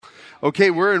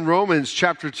Okay, we're in Romans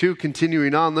chapter 2,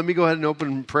 continuing on. Let me go ahead and open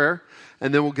in prayer,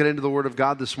 and then we'll get into the Word of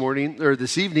God this morning, or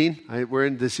this evening. We're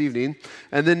in this evening.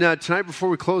 And then tonight, before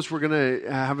we close, we're going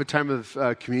to have a time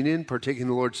of communion, partaking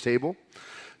the Lord's table.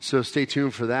 So stay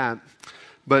tuned for that.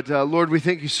 But Lord, we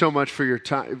thank you so much for your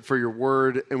time, for your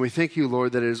Word, and we thank you,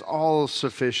 Lord, that it is all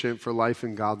sufficient for life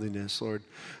and godliness, Lord.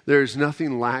 There is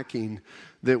nothing lacking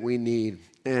that we need.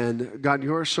 And God,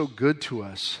 you are so good to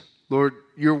us. Lord,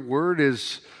 your Word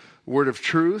is word of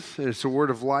truth, and it's a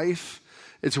word of life.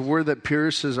 It's a word that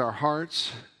pierces our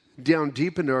hearts down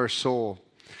deep into our soul.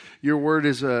 Your word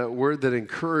is a word that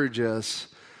encourages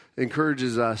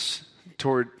us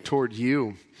toward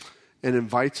you and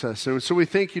invites us. And so we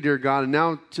thank you, dear God. And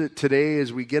now today,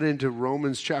 as we get into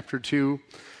Romans chapter 2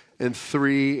 and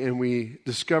 3, and we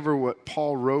discover what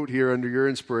Paul wrote here under your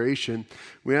inspiration,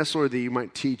 we ask, Lord, that you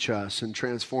might teach us and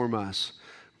transform us.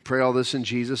 Pray all this in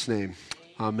Jesus' name.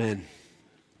 Amen.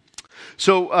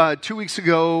 So a few weeks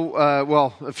ago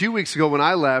when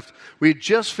I left, we had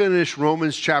just finished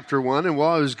Romans chapter 1, and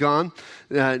while I was gone,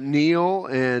 Neil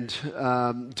and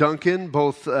Duncan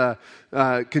both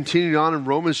continued on in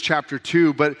Romans chapter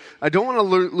 2, but I don't want to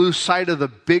lose sight of the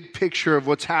big picture of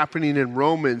what's happening in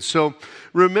Romans. So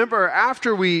remember,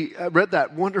 after we read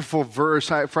that wonderful verse,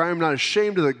 for I am not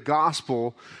ashamed of the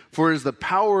gospel, for it is the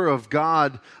power of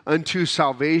God unto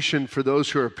salvation for those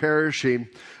who are perishing.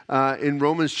 In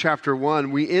Romans chapter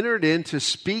 1, we entered into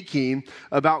speaking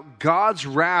about God's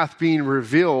wrath being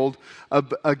revealed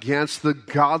against the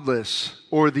godless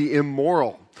or the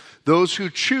immoral, those who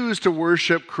choose to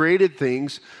worship created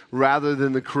things rather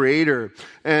than the Creator.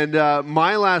 And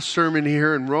my last sermon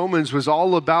here in Romans was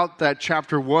all about that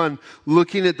chapter 1,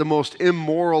 looking at the most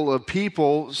immoral of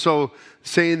people, so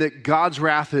saying that God's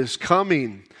wrath is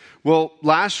coming. Well,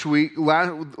 last week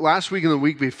and the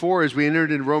week before, as we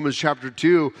entered into Romans chapter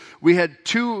 2, we had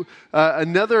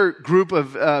another group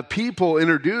of people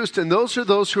introduced, and those are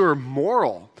those who are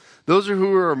moral. Those are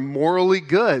who are morally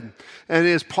good. And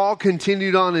as Paul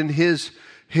continued on in his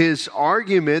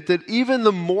argument, that even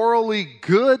the morally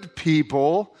good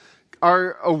people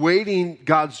are awaiting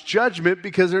God's judgment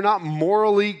because they're not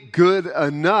morally good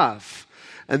enough.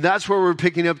 And that's where we're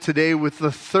picking up today with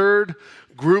the third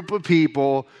group of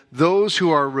people, those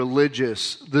who are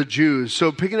religious, the Jews.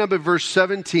 So picking up at verse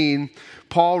 17,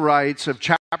 Paul writes of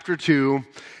chapter 2,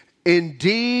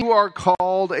 "Indeed you are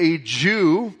called a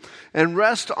Jew, and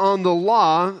rest on the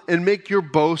law, and make your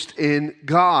boast in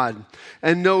God,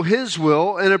 and know his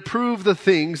will, and approve the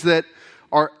things that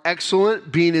are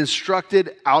excellent, being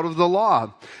instructed out of the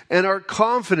law, and are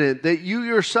confident that you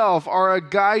yourself are a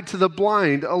guide to the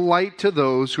blind, a light to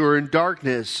those who are in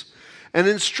darkness, an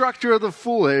instructor of the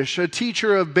foolish, a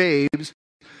teacher of babes,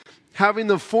 having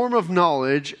the form of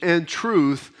knowledge and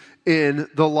truth in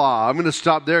the law." I'm going to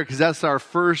stop there because that's our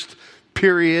first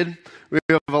period. We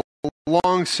have a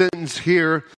long sentence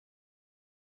here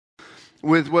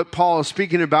with what Paul is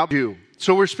speaking about.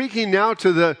 So we're speaking now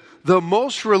to the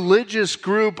most religious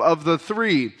group of the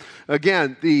three.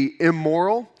 Again, the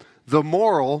immoral, the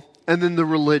moral, and then the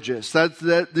religious.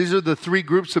 These are the three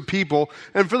groups of people.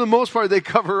 And for the most part, they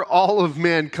cover all of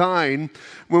mankind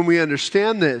when we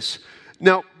understand this.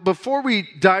 Now, before we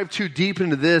dive too deep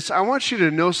into this, I want you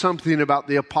to know something about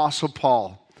the Apostle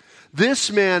Paul.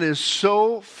 This man is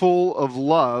so full of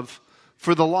love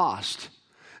for the lost.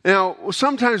 Now,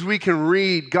 sometimes we can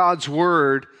read God's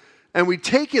word and we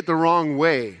take it the wrong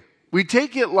way. We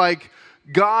take it like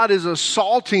God is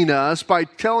assaulting us by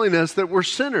telling us that we're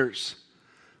sinners.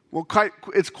 Well,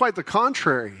 it's quite the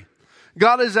contrary.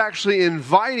 God is actually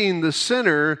inviting the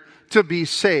sinner to be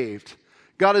saved.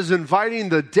 God is inviting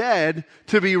the dead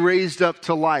to be raised up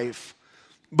to life.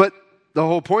 But the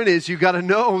whole point is you got to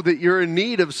know that you're in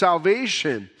need of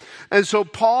salvation. And so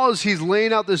Paul, as he's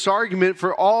laying out this argument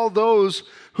for all those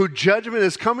who judgment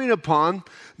is coming upon,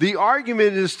 the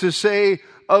argument is to say,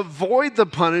 avoid the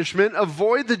punishment,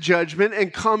 avoid the judgment,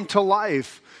 and come to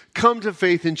life. Come to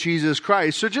faith in Jesus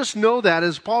Christ. So just know that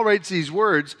as Paul writes these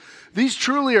words, these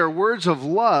truly are words of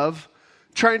love,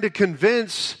 trying to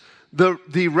convince the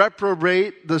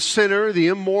reprobate, the sinner, the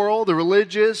immoral, the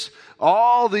religious,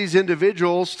 all these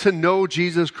individuals to know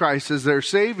Jesus Christ as their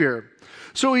Savior.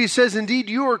 So he says, indeed,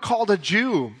 you are called a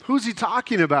Jew. Who's he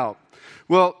talking about?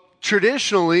 Well,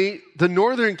 traditionally, the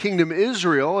northern kingdom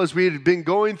Israel, as we had been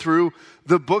going through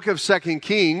the book of 2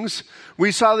 Kings,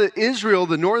 we saw that Israel,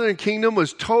 the northern kingdom,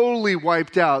 was totally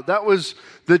wiped out. That was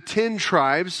the 10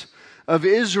 tribes of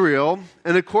Israel.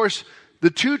 And of course, the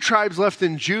 2 tribes left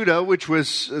in Judah, which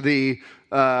was the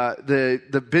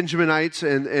Benjaminites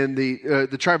and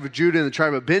the tribe of Judah and the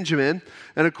tribe of Benjamin.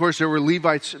 And of course, there were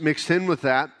Levites mixed in with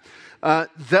that.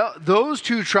 Those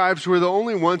two tribes were the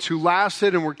only ones who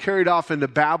lasted and were carried off into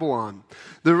Babylon.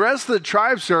 The rest of the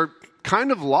tribes are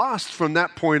kind of lost from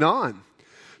that point on.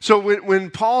 So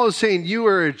when Paul is saying you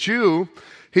are a Jew,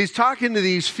 he's talking to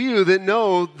these few that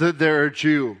know that they're a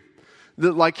Jew,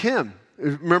 that like him.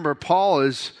 Remember, Paul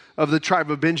is of the tribe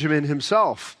of Benjamin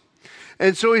himself.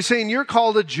 And so he's saying you're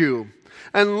called a Jew.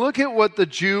 And look at what the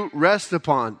Jew rests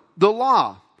upon, the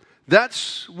law.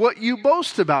 That's what you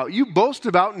boast about. You boast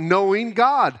about knowing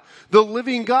God, the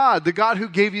living God, the God who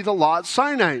gave you the law at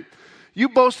Sinai. You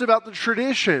boast about the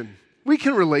tradition. We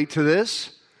can relate to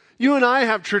this. You and I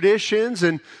have traditions,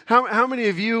 and how many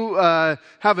of you have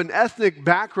an ethnic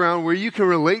background where you can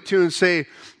relate to and say,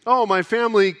 oh, my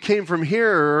family came from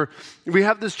here, or we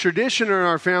have this tradition in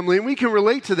our family, and we can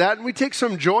relate to that, and we take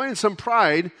some joy and some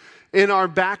pride in our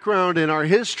background and our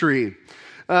history.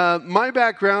 My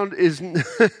background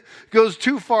goes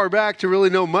too far back to really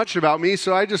know much about me,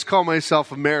 so I just call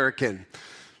myself American.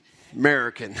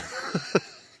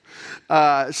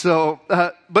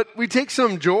 But we take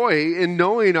some joy in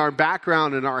knowing our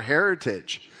background and our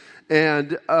heritage.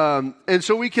 And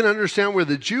so we can understand where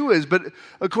the Jew is. But,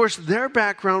 of course, their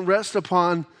background rests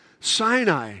upon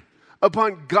Sinai,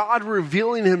 upon God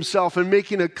revealing himself and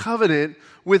making a covenant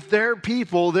with their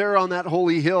people there on that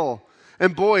holy hill.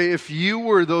 And boy, if you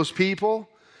were those people,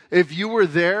 if you were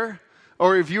there,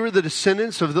 or if you were the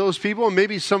descendants of those people, and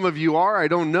maybe some of you are, I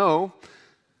don't know,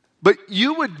 but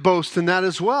you would boast in that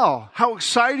as well. How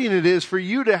exciting it is for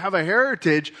you to have a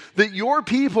heritage that your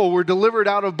people were delivered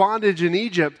out of bondage in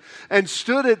Egypt and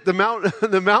stood at the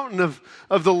mountain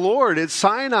of the Lord at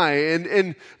Sinai,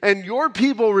 and your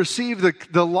people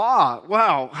received the law.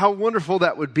 Wow, how wonderful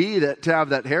that would be to have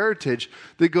that heritage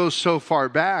that goes so far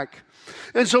back.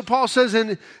 And so Paul says,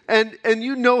 and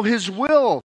you know his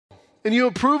will, and you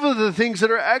approve of the things that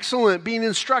are excellent, being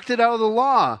instructed out of the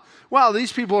law. Wow,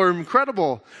 these people are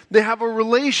incredible. They have a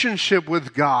relationship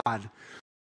with God.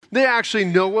 They actually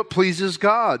know what pleases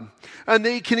God. And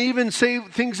they can even say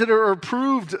things that are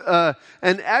approved and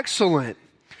excellent.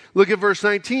 Look at verse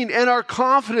 19. And are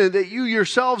confident that you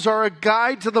yourselves are a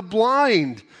guide to the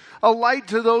blind, a light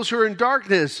to those who are in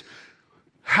darkness.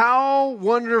 How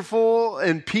wonderful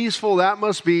and peaceful that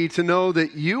must be to know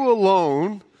that you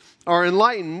alone are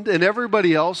enlightened and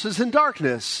everybody else is in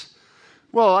darkness.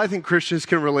 Well, I think Christians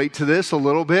can relate to this a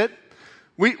little bit.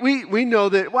 We know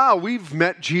that, wow, we've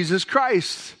met Jesus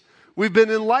Christ. We've been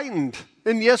enlightened.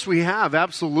 And yes, we have,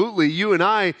 absolutely. You and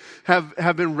I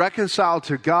have been reconciled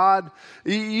to God.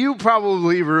 You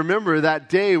probably remember that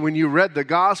day when you read the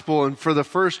gospel and for the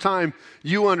first time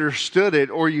you understood it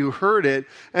or you heard it,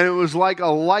 and it was like a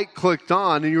light clicked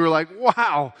on and you were like,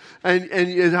 wow,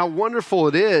 and how wonderful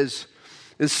it is.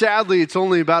 And sadly, it's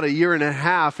only about a year and a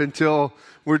half until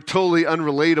we're totally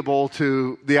unrelatable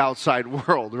to the outside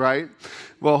world, right?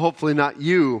 Well, hopefully not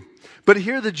you. But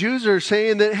here the Jews are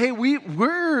saying that, hey,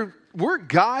 we're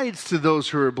guides to those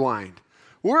who are blind.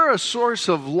 We're a source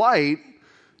of light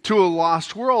to a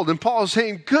lost world. And Paul is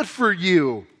saying, good for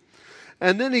you.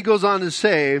 And then he goes on to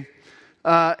say,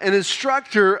 an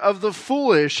instructor of the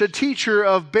foolish, a teacher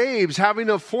of babes,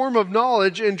 having a form of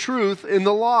knowledge and truth in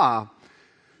the law.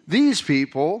 These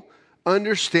people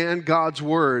understand God's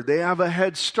word. They have a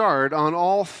head start on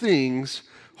all things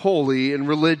holy and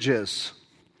religious.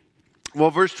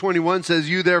 Well, verse 21 says,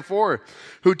 you therefore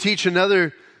who teach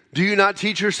another, do you not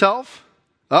teach yourself?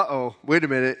 Uh-oh, wait a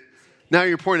minute. Now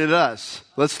you're pointing at us.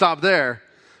 Let's stop there.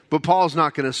 But Paul's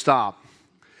not going to stop.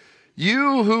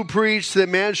 You who preach that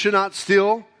man should not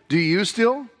steal, do you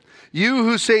steal? You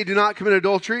who say do not commit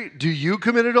adultery, do you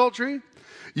commit adultery?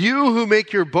 You who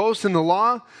make your boast in the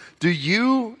law, do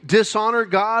you dishonor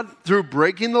God through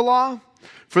breaking the law?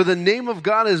 For the name of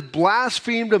God is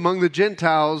blasphemed among the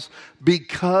Gentiles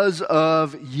because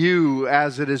of you,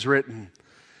 as it is written.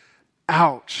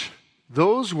 Ouch.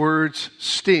 Those words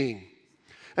sting.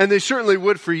 And they certainly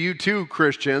would for you too,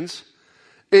 Christians.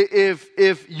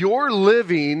 If your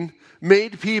living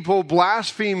made people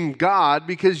blaspheme God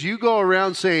because you go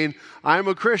around saying, I'm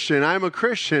a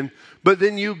Christian, but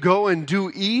then you go and do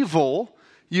evil,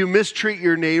 you mistreat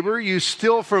your neighbor, you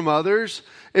steal from others.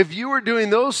 If you were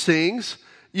doing those things,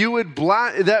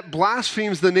 that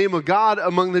blasphemes the name of God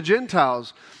among the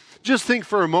Gentiles. Just think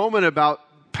for a moment about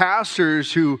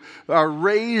pastors who are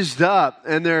raised up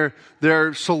and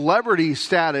their celebrity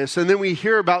status, and then we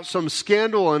hear about some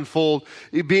scandal unfold,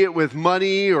 be it with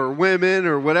money or women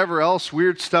or whatever else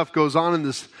weird stuff goes on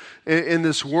in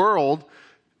this world.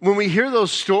 When we hear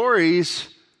those stories,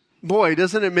 boy,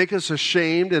 doesn't it make us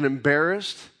ashamed and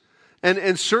embarrassed?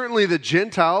 And certainly the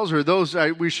Gentiles, or those,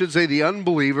 we should say the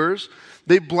unbelievers,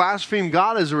 They blaspheme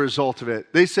God as a result of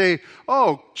it. They say,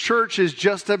 oh, church is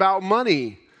just about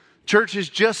money. Church is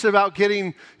just about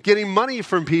getting money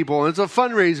from people. And it's a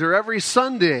fundraiser every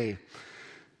Sunday.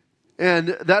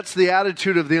 And that's the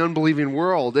attitude of the unbelieving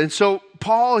world. And so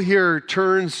Paul here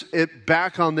turns it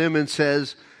back on them and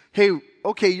says, hey,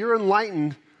 okay, you're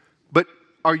enlightened, but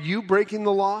are you breaking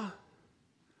the law?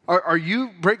 Are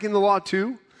you breaking the law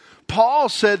too? Paul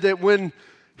said that when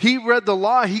he read the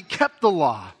law, he kept the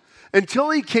law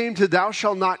until he came to thou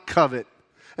shalt not covet.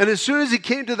 And as soon as he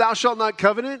came to thou shalt not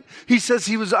covet, he says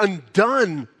he was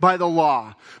undone by the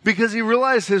law because he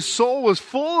realized his soul was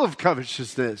full of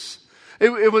covetousness.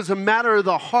 It was a matter of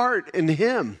the heart in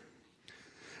him.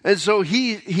 And so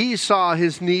he saw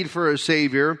his need for a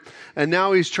Savior, and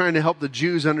now he's trying to help the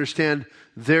Jews understand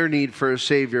their need for a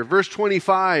Savior. Verse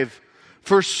 25,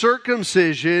 for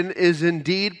circumcision is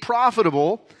indeed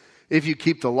profitable if you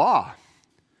keep the law.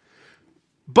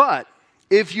 But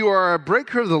if you are a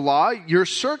breaker of the law, your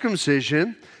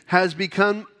circumcision has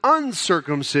become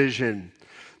uncircumcision.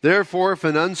 Therefore, if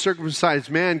an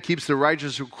uncircumcised man keeps the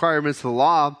righteous requirements of the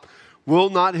law, will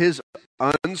not his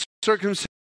uncircumcision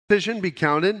be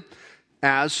counted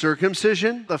as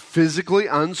circumcision? The physically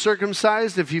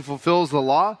uncircumcised, if he fulfills the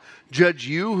law, judge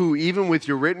you who even with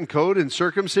your written code and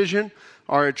circumcision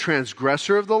are a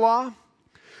transgressor of the law?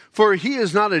 For he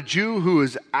is not a Jew who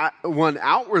is one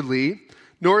outwardly,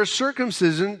 nor is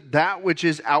circumcision that which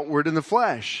is outward in the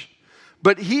flesh.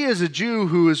 But he is a Jew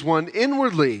who is one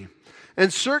inwardly,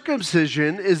 and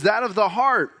circumcision is that of the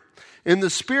heart, in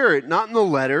the spirit, not in the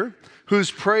letter,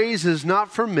 whose praise is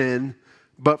not from men,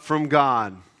 but from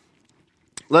God.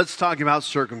 Let's talk about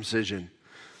circumcision.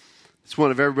 It's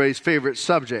one of everybody's favorite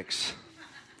subjects.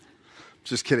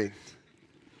 Just kidding.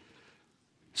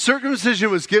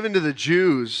 Circumcision was given to the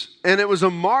Jews, and it was a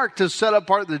mark to set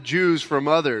apart the Jews from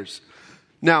others.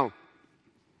 Now,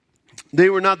 they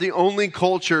were not the only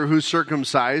culture who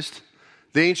circumcised.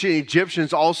 The ancient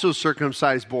Egyptians also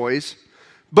circumcised boys,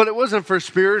 but it wasn't for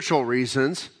spiritual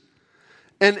reasons.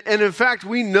 And in fact,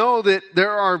 we know that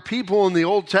there are people in the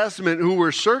Old Testament who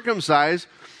were circumcised,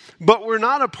 but were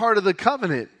not a part of the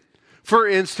covenant. For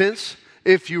instance,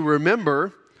 if you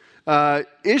remember,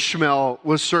 Ishmael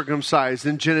was circumcised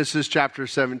in Genesis chapter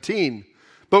 17.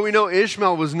 But we know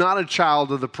Ishmael was not a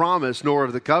child of the promise, nor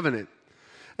of the covenant.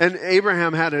 And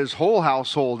Abraham had his whole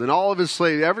household and all of his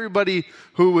slaves, everybody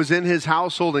who was in his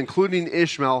household, including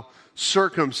Ishmael,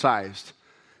 circumcised.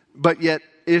 But yet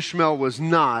Ishmael was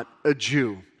not a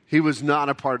Jew. He was not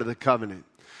a part of the covenant.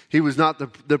 He was not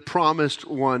the promised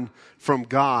one from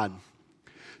God.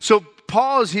 So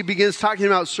Paul, as he begins talking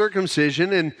about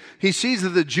circumcision, and he sees that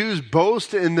the Jews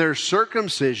boast in their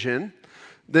circumcision,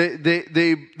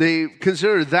 they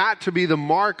consider that to be the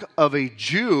mark of a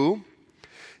Jew.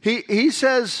 He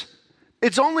says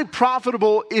it's only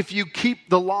profitable if you keep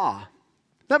the law.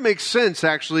 That makes sense,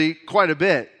 actually, quite a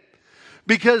bit.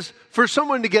 Because for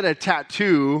someone to get a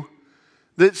tattoo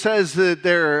that says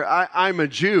that I'm a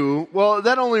Jew, well,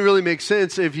 that only really makes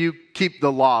sense if you keep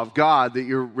the law of God, that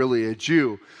you're really a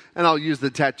Jew. And I'll use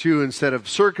the tattoo instead of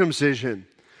circumcision.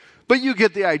 But you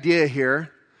get the idea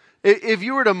here. If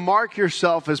you were to mark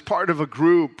yourself as part of a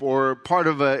group or part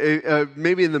of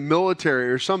maybe in the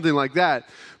military or something like that,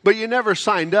 but you never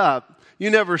signed up, you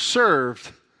never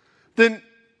served, then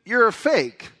you're a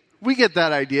fake. We get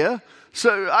that idea.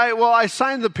 So I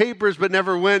signed the papers but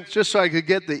never went just so I could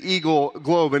get the eagle,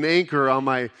 globe, and anchor on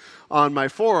my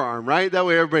forearm, right? That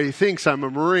way everybody thinks I'm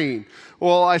a Marine.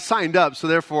 Well, I signed up, so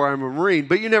therefore I'm a Marine.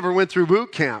 But you never went through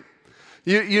boot camp.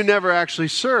 You never actually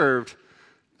served.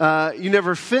 You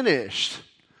never finished.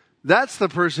 That's the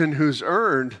person who's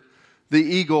earned the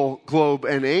eagle, globe,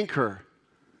 and anchor.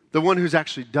 The one who's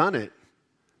actually done it.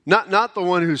 Not the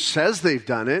one who says they've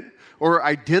done it or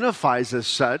identifies as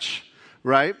such,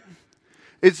 right?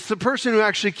 It's the person who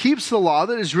actually keeps the law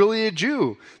that is really a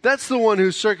Jew. That's the one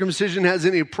whose circumcision has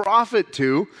any profit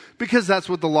to, because that's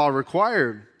what the law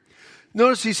required.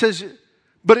 Notice he says,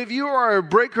 but if you are a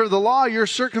breaker of the law, your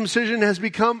circumcision has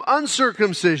become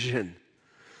uncircumcision.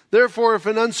 Therefore, if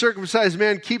an uncircumcised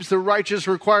man keeps the righteous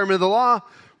requirement of the law,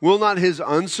 will not his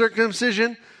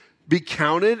uncircumcision be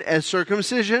counted as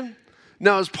circumcision?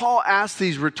 Now, as Paul asks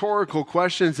these rhetorical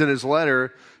questions in his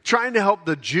letter, trying to help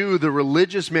the Jew, the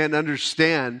religious man,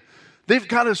 understand, they've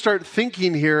got to start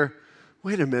thinking here,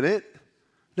 wait a minute,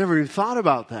 never even thought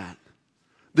about that.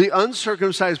 The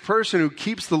uncircumcised person who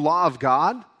keeps the law of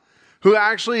God, who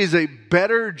actually is a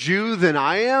better Jew than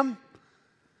I am,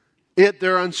 yet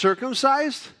they're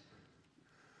uncircumcised?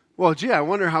 Well, gee, I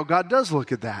wonder how God does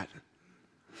look at that.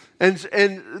 And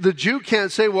the Jew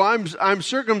can't say, well, I'm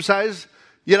circumcised,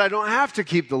 yet I don't have to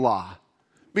keep the law.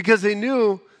 because they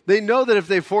know that if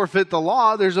they forfeit the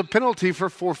law, there's a penalty for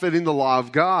forfeiting the law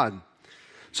of God.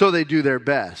 So they do their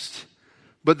best.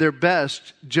 But their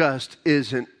best just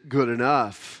isn't good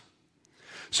enough.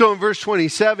 So in verse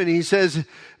 27, he says,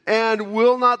 and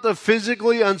will not the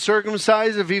physically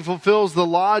uncircumcised, if he fulfills the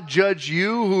law, judge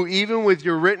you, who even with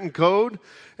your written code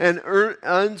and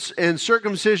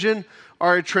circumcision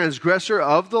are a transgressor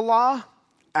of the law?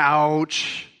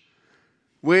 Ouch.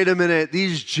 Wait a minute.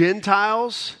 These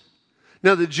Gentiles?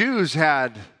 Now the Jews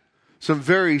had some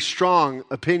very strong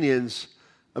opinions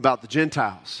about the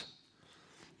Gentiles.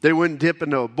 They wouldn't dip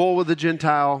into a bowl with a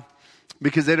Gentile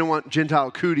because they didn't want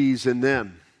Gentile cooties in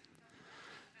them.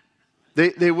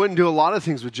 They wouldn't do a lot of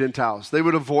things with Gentiles. They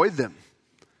would avoid them.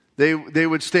 They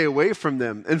would stay away from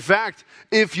them. In fact,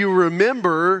 if you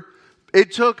remember,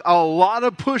 it took a lot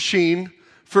of pushing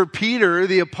for Peter,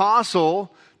 the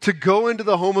apostle, to go into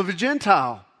the home of a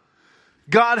Gentile.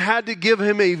 God had to give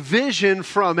him a vision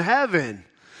from heaven,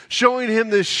 showing him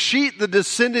this sheet that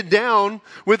descended down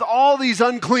with all these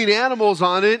unclean animals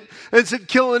on it and said,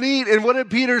 kill and eat. And what did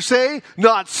Peter say?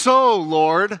 Not so,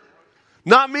 Lord.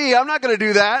 Not me. I'm not going to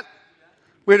do that.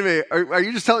 Wait a minute. Are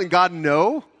you just telling God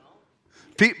no?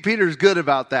 Peter's good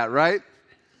about that, right?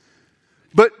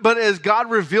 But as God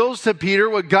reveals to Peter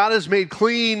what God has made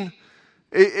clean,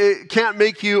 it can't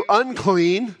make you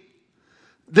unclean.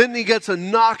 Then he gets a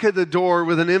knock at the door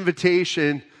with an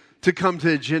invitation to come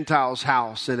to a Gentile's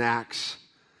house in Acts.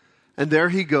 And there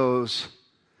he goes.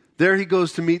 There he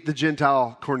goes to meet the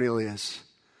Gentile Cornelius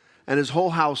and his whole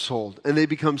household. And they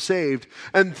become saved.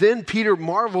 And then Peter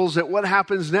marvels at what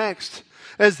happens next.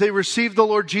 As they receive the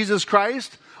Lord Jesus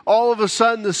Christ, all of a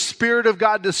sudden the Spirit of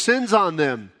God descends on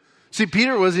them. See,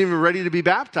 Peter wasn't even ready to be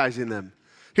baptizing them.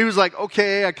 He was like,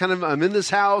 okay, I'm in this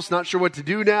house, not sure what to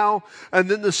do now. And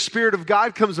then the Spirit of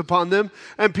God comes upon them.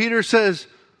 And Peter says,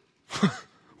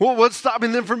 well, what's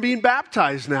stopping them from being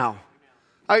baptized now?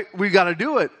 We got to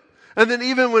do it. And then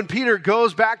even when Peter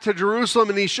goes back to Jerusalem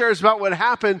and he shares about what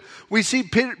happened, we see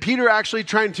Peter actually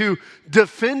trying to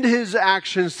defend his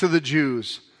actions to the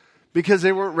Jews because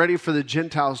they weren't ready for the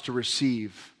Gentiles to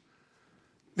receive.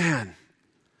 Man,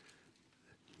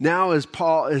 now as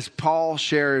Paul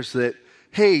shares that,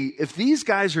 hey, if these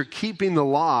guys are keeping the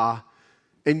law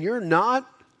and you're not,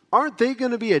 aren't they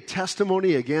going to be a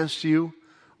testimony against you?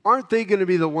 Aren't they going to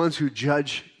be the ones who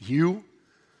judge you?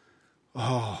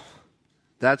 Oh,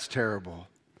 that's terrible.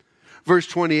 Verse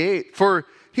 28, for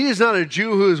he is not a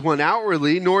Jew who is one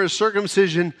outwardly, nor is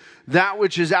circumcision that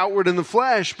which is outward in the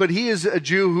flesh, but he is a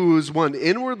Jew who is one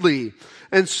inwardly.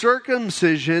 And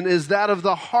circumcision is that of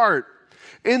the heart,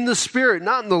 in the spirit,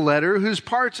 not in the letter, whose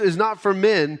parts is not from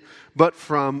men, but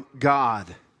from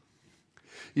God.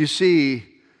 You see,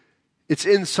 it's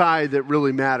inside that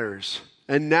really matters.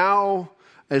 And now,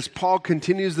 as Paul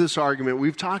continues this argument,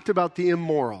 we've talked about the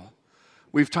immoral.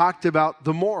 We've talked about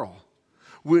the moral.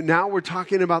 Now we're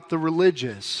talking about the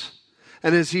religious.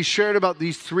 And as he shared about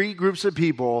these three groups of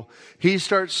people, he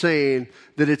starts saying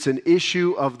that it's an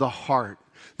issue of the heart.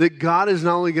 That God is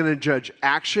not only going to judge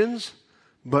actions,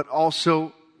 but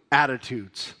also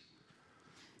attitudes.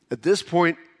 At this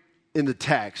point in the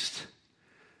text,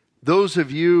 those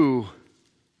of you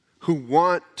who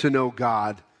want to know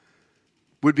God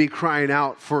would be crying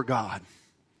out for God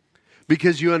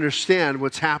because you understand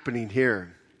what's happening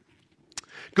here.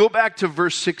 Go back to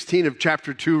verse 16 of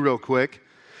chapter 2 real quick.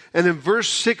 And in verse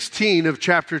 16 of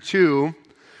chapter 2,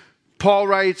 Paul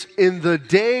writes, in the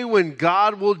day when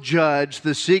God will judge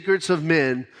the secrets of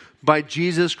men by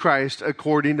Jesus Christ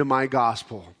according to my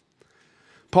gospel.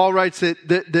 Paul writes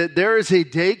that there is a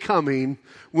day coming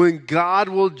when God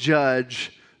will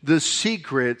judge the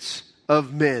secrets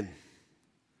of men.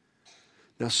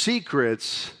 Now,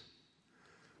 secrets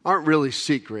aren't really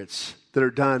secrets that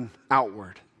are done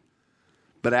outward.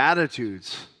 But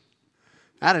attitudes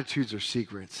are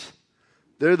secrets.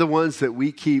 They're the ones that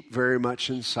we keep very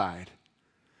much inside.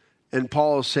 And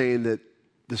Paul is saying that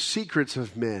the secrets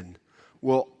of men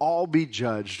will all be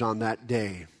judged on that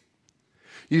day.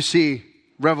 You see,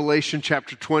 Revelation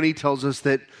chapter 20 tells us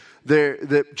that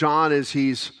John, as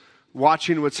he's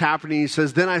watching what's happening, he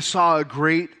says, then I saw a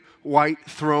great white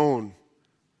throne.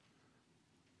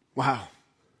 Wow.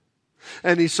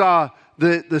 And he saw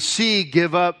the sea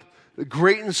give up,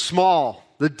 great and small,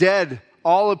 the dead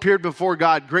all appeared before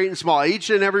God, great and small, each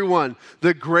and every one.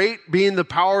 The great being the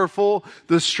powerful,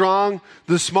 the strong,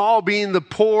 the small being the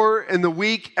poor and the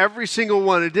weak, every single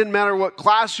one. It didn't matter what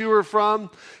class you were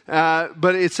from,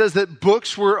 but it says that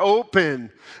books were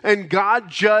open and God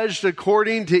judged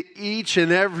according to each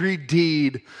and every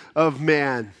deed of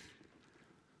man.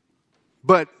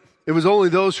 But it was only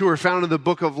those who were found in the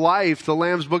book of life, the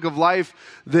Lamb's book of life,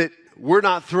 that were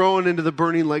not thrown into the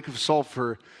burning lake of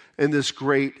sulfur in this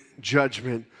great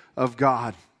judgment of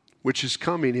God, which is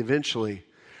coming eventually.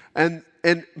 And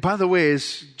by the way,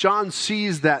 as John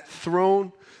sees that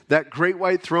throne, that great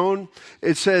white throne,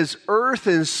 it says, earth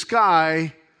and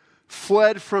sky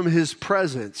fled from his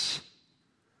presence.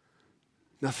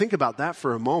 Now think about that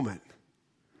for a moment.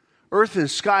 Earth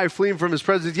and sky fleeing from his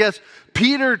presence. Yes,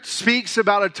 Peter speaks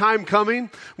about a time coming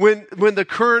when the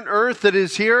current earth that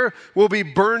is here will be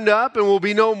burned up and will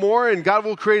be no more, and God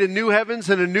will create a new heavens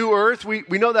and a new earth. We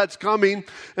know that's coming,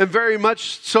 and very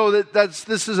much so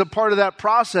this is a part of that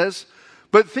process.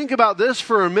 But think about this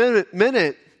for a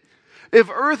minute. If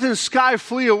earth and sky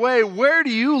flee away, where do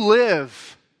you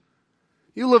live?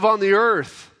 You live on the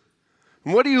earth.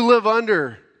 And what do you live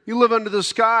under? You live under the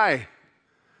sky.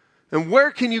 And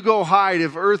where can you go hide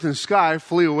if earth and sky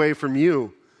flee away from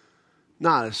you?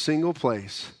 Not a single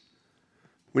place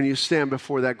when you stand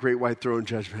before that great white throne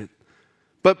judgment.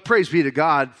 But praise be to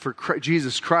God for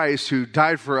Jesus Christ, who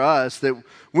died for us, that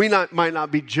we might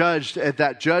not be judged at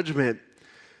that judgment.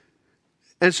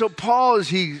 And so Paul, as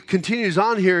he continues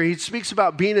on here, he speaks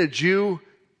about being a Jew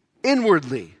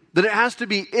inwardly, that it has to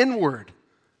be inward.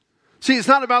 See, it's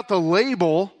not about the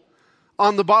label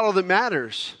on the bottle that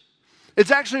matters.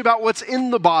 It's actually about what's in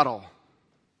the bottle.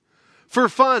 For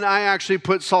fun, I actually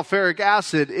put sulfuric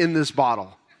acid in this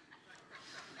bottle.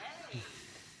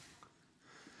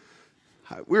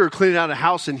 We were cleaning out a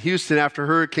house in Houston after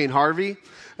Hurricane Harvey,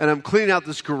 and I'm cleaning out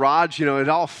this garage, it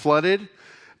all flooded.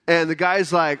 And the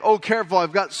guy's like, oh, careful,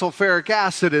 I've got sulfuric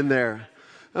acid in there.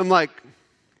 I'm like,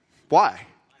 why?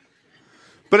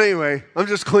 But anyway, I'm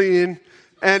just cleaning.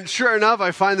 And sure enough, I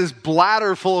find this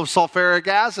bladder full of sulfuric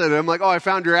acid. And I'm like, oh, I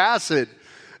found your acid.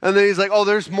 And then he's like, oh,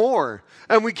 there's more.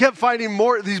 And we kept finding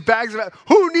more, these bags of acid.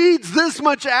 Who needs this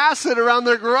much acid around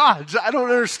their garage? I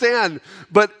don't understand.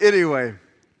 But anyway.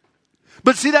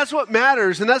 But see, that's what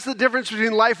matters. And that's the difference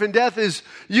between life and death is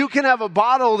you can have a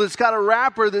bottle that's got a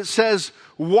wrapper that says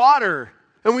water.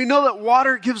 And we know that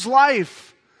water gives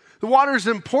life. The water is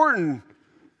important.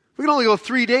 We can only go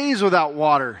 3 days without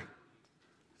water.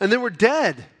 And then we're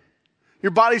dead.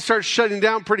 Your body starts shutting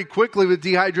down pretty quickly with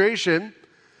dehydration.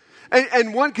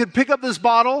 And one could pick up this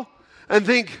bottle and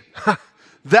think,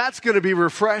 that's going to be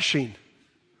refreshing.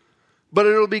 But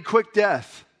it'll be quick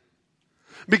death.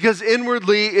 Because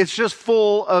inwardly, it's just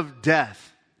full of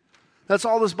death. That's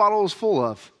all this bottle is full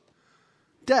of.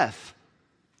 Death.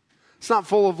 It's not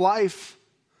full of life.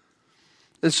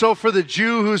 And so for the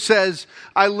Jew who says,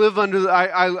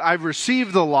 I've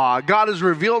received the law, God has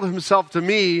revealed himself to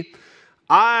me,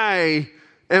 I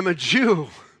am a Jew.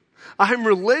 I'm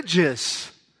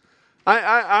religious.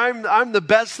 I'm the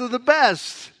best of the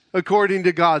best, according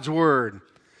to God's word.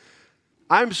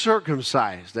 I'm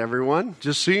circumcised, everyone,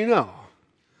 just so you know.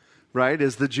 Right,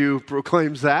 as the Jew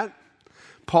proclaims that.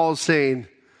 Paul's saying,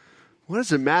 what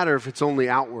does it matter if it's only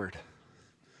outward?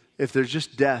 If there's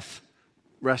just death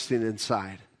resting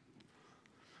inside.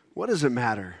 What does it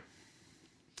matter?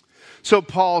 So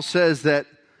Paul says that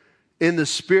in the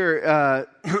spirit,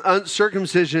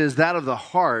 uncircumcision is that of the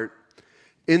heart,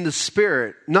 in the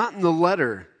spirit, not in the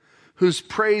letter, whose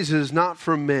praise is not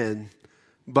from men,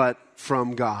 but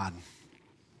from God.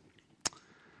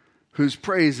 Whose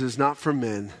praise is not from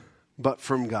men, but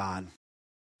from God.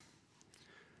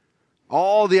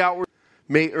 All the outward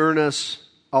may earn us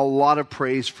a lot of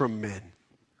praise from men.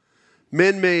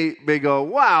 Men may go,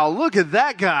 wow, look at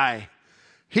that guy.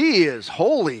 He is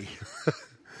holy.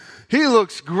 He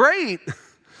looks great.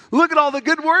 Look at all the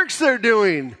good works they're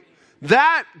doing.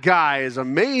 That guy is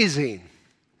amazing.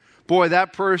 Boy,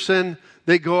 that person,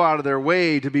 they go out of their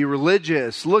way to be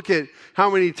religious. Look at how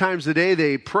many times a day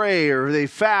they pray or they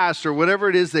fast or whatever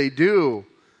it is they do.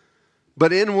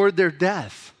 But inward, they're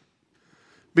death.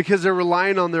 Because they're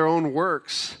relying on their own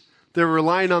works. They're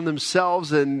relying on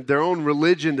themselves and their own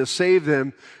religion to save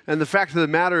them. And the fact of the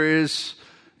matter is,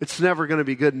 it's never going to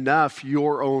be good enough,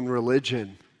 your own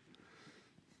religion.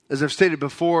 As I've stated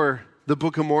before, the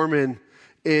Book of Mormon,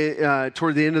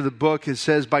 toward the end of the book, it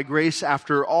says, by grace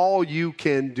after all you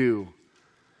can do.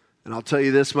 And I'll tell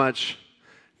you this much,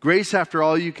 grace after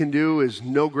all you can do is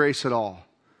no grace at all.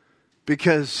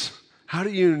 Because how do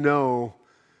you know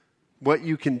what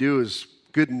you can do is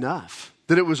good enough?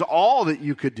 That it was all that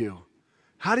you could do.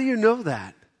 How do you know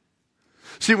that?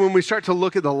 See, when we start to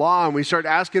look at the law and we start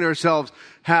asking ourselves,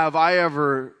 have I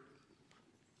ever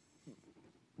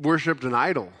worshiped an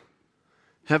idol?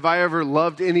 Have I ever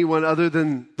loved anyone other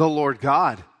than the Lord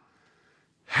God?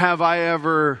 Have I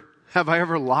ever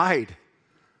lied?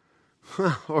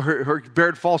 or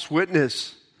bared false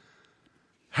witness?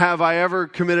 Have I ever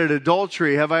committed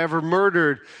adultery? Have I ever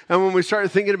murdered? And when we start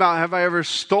thinking about, have I ever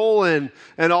stolen?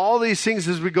 And all these things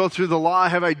as we go through the law,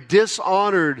 have I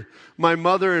dishonored my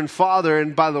mother and father?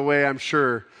 And by the way, I'm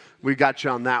sure we got you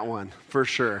on that one, for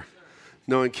sure.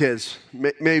 Knowing kids,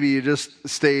 maybe you just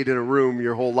stayed in a room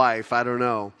your whole life. I don't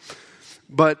know.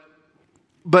 But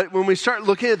when we start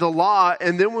looking at the law,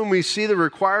 and then when we see the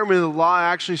requirement of the law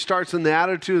actually starts in the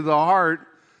attitude of the heart,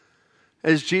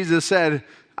 as Jesus said,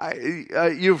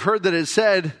 you've heard that it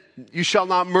said, you shall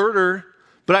not murder.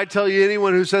 But I tell you,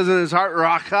 anyone who says in his heart,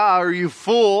 Raka, or you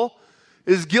fool,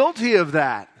 is guilty of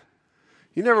that.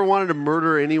 You never wanted to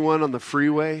murder anyone on the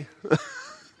freeway?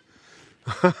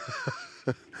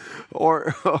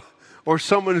 or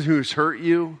someone who's hurt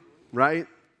you, right?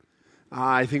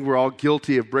 I think we're all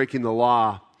guilty of breaking the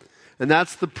law. And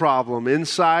that's the problem.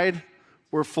 Inside,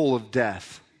 we're full of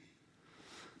death.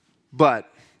 But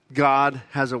God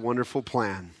has a wonderful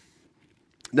plan.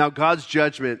 Now, God's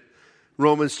judgment,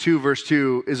 Romans 2, verse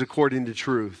 2, is according to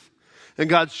truth. And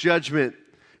God's judgment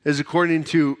is according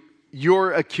to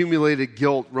your accumulated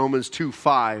guilt, Romans 2,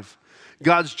 5.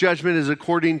 God's judgment is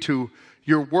according to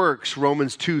your works,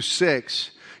 Romans 2,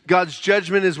 6. God's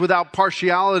judgment is without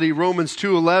partiality, Romans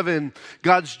 2, 11.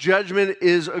 God's judgment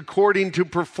is according to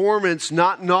performance,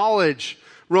 not knowledge,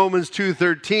 Romans 2,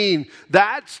 13.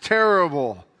 That's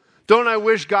terrible. Don't I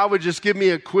wish God would just give me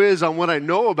a quiz on what I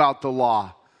know about the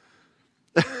law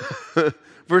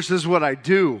versus what I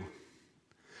do?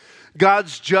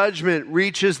 God's judgment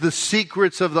reaches the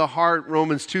secrets of the heart,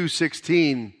 Romans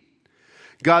 2:16.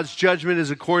 God's judgment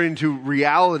is according to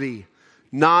reality,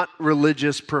 not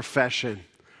religious profession,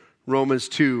 Romans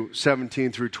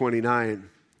 2:17 through 29.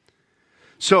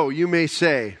 So you may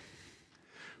say,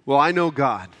 well, I know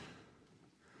God.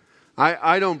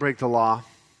 I don't break the law.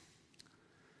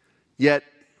 Yet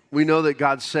we know that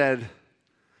God said,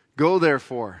 go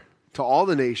therefore to all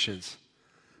the nations,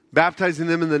 baptizing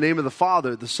them in the name of the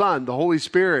Father, the Son, the Holy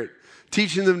Spirit,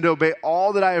 teaching them to obey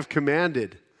all that I have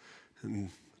commanded.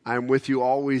 And I am with you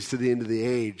always to the end of the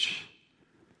age.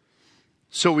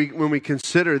 So when we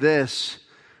consider this,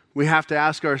 we have to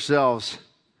ask ourselves,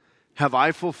 have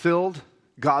I fulfilled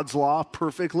God's law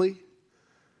perfectly?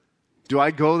 Do I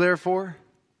go therefore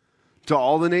to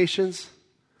all the nations,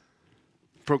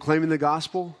 proclaiming the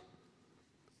gospel?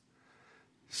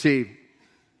 See,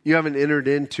 you haven't entered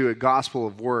into a gospel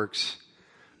of works,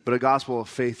 but a gospel of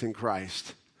faith in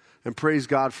Christ. And praise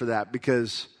God for that,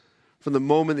 because from the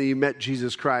moment that you met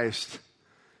Jesus Christ,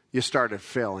 you started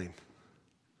failing.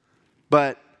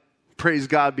 But praise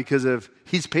God because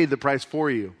He's paid the price for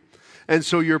you. And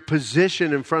so your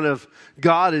position in front of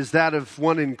God is that of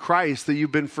one in Christ, that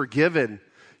you've been forgiven.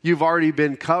 You've already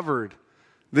been covered.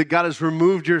 That God has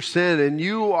removed your sin and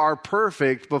you are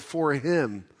perfect before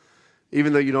Him,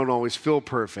 even though you don't always feel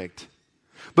perfect.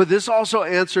 But this also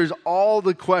answers all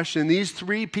the question. These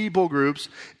three people groups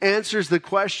answers the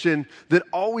question that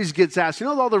always gets asked. You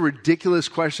know all the ridiculous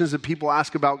questions that people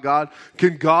ask about God?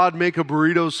 Can God make a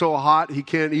burrito so hot He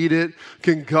can't eat it?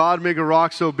 Can God make a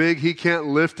rock so big He can't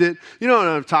lift it? You know what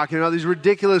I'm talking about? These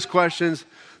ridiculous questions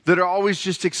that are always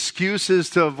just excuses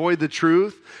to avoid the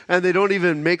truth, and they don't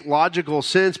even make logical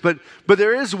sense. But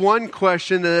there is one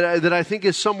question that I think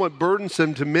is somewhat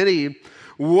burdensome to many.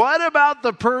 What about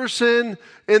the person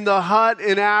in the hut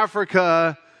in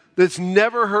Africa that's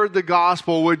never heard the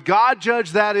gospel? Would God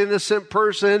judge that innocent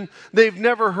person? They've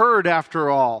never heard after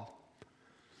all.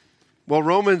 Well,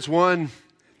 Romans 1,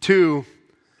 2,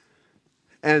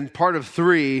 and part of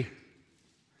 3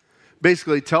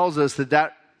 basically tells us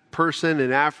that person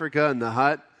in Africa in the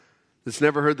hut that's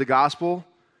never heard the gospel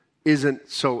isn't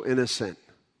so innocent.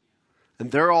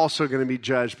 And they're also going to be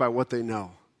judged by what they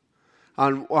know.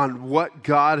 On what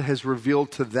God has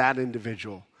revealed to that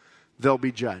individual, they'll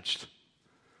be judged.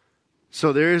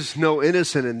 So there is no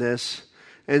innocent in this,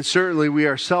 and certainly we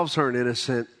ourselves aren't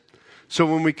innocent. So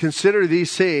when we consider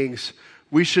these things,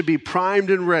 we should be primed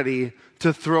and ready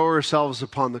to throw ourselves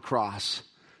upon the cross,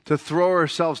 to throw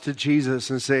ourselves to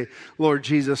Jesus and say, Lord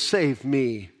Jesus, save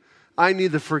me. I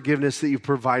need the forgiveness that you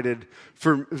provided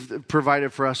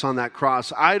for us on that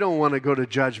cross. I don't want to go to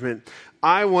judgment.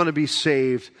 I want to be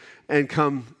saved and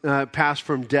pass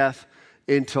from death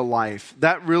into life.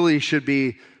 That really should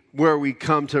be where we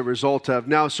come to a result of.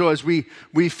 Now, so as we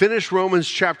finish Romans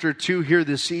chapter 2 here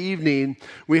this evening,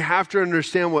 we have to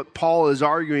understand what Paul is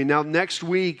arguing. Now, next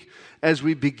week, as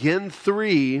we begin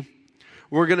 3,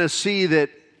 we're going to see that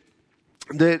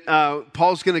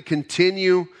Paul's going to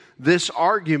continue this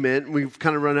argument. We've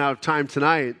kind of run out of time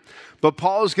tonight. But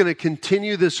Paul is going to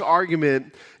continue this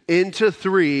argument into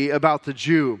 3 about the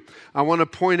Jew. I want to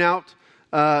point out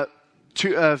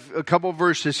a couple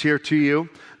verses here to you.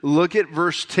 Look at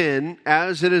verse 10.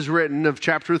 As it is written of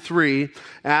chapter 3,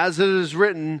 as it is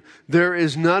written, there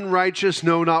is none righteous,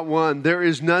 no, not one. There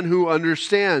is none who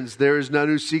understands. There is none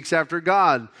who seeks after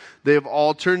God. They have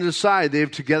all turned aside. They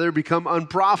have together become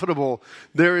unprofitable.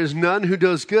 There is none who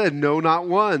does good, no, not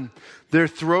one. Their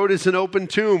throat is an open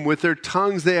tomb. With their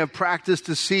tongues they have practiced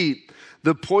deceit.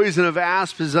 The poison of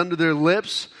asp is under their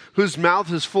lips, whose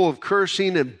mouth is full of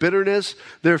cursing and bitterness.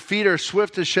 Their feet are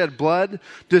swift to shed blood.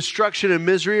 Destruction and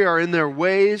misery are in their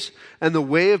ways, and the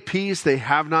way of peace they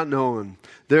have not known.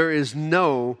 There is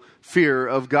no fear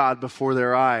of God before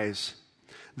their eyes.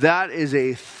 That is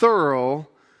a thorough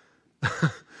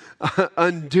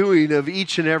undoing of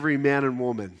each and every man and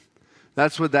woman.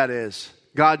 That's what that is.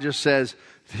 God just says,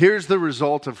 here's the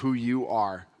result of who you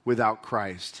are without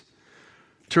Christ.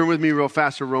 Turn with me real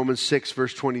fast to Romans 6,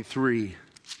 verse 23.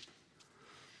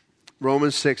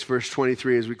 Romans 6, verse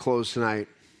 23 as we close tonight.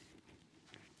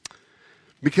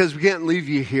 Because we can't leave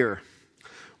you here.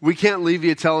 We can't leave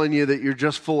you telling you that you're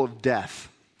just full of death.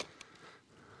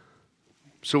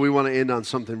 So we want to end on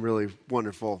something really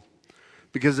wonderful.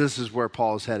 Because this is where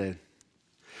Paul is headed.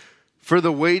 For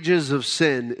the wages of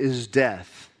sin is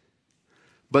death,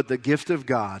 but the gift of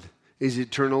God is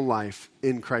eternal life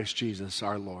in Christ Jesus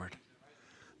our Lord.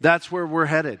 That's where we're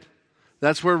headed.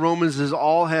 That's where Romans is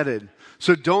all headed.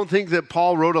 So don't think that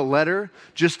Paul wrote a letter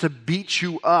just to beat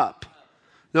you up.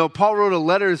 No, Paul wrote a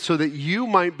letter so that you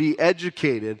might be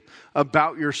educated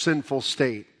about your sinful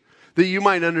state. That you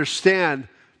might understand,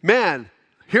 man,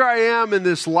 here I am in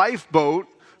this lifeboat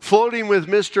floating with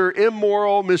Mr.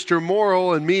 Immoral, Mr.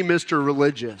 Moral, and me, Mr.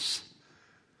 Religious.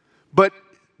 But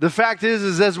the fact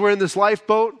is as we're in this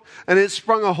lifeboat and it's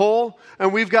sprung a hole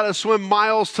and we've got to swim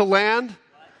miles to land,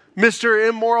 Mr.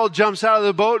 Immoral jumps out of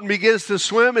the boat and begins to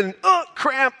swim and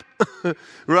cramp,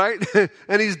 right?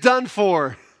 And he's done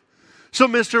for. So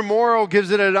Mr. Moral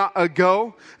gives it a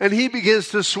go and he begins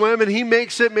to swim and he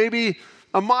makes it maybe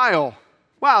a mile.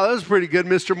 Wow, that was pretty good,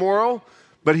 Mr. Moral.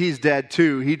 But he's dead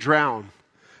too. He drowned.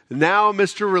 Now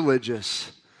Mr.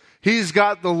 Religious. He's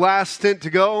got the last stint to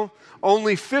go.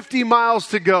 Only 50 miles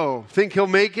to go. Think he'll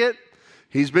make it?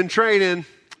 He's been training.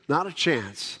 Not a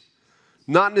chance.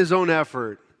 Not in his own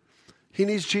effort. He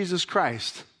needs Jesus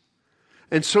Christ.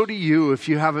 And so do you if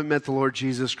you haven't met the Lord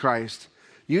Jesus Christ.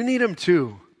 You need him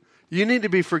too. You need to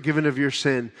be forgiven of your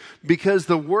sin because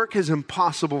the work is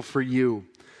impossible for you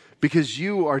because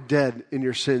you are dead in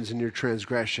your sins and your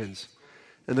transgressions.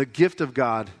 And the gift of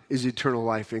God is eternal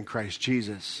life in Christ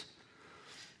Jesus.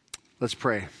 Let's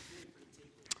pray.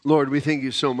 Lord, we thank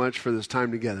you so much for this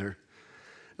time together.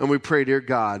 And we pray, dear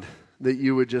God, that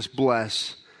you would just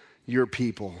bless your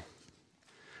people.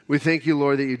 We thank you,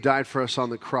 Lord, that you died for us on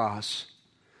the cross.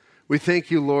 We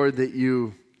thank you, Lord, that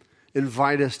you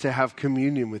invite us to have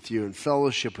communion with you and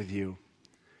fellowship with you.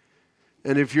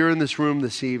 And if you're in this room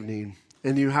this evening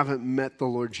and you haven't met the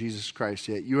Lord Jesus Christ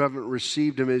yet, you haven't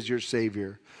received him as your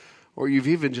Savior, or you've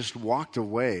even just walked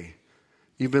away,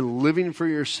 you've been living for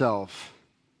yourself,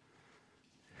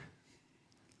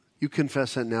 you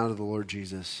confess that now to the Lord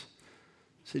Jesus.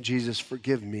 Say, Jesus,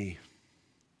 forgive me.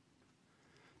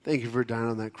 Thank you for dying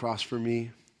on that cross for me.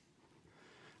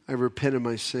 I repent of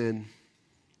my sin.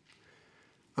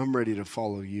 I'm ready to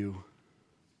follow you.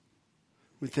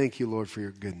 We thank you, Lord, for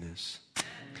your goodness.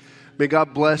 May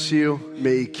God bless you.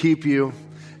 May he keep you.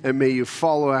 And may you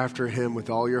follow after him with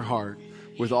all your heart,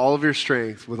 with all of your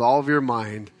strength, with all of your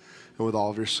mind, and with all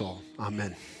of your soul.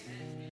 Amen.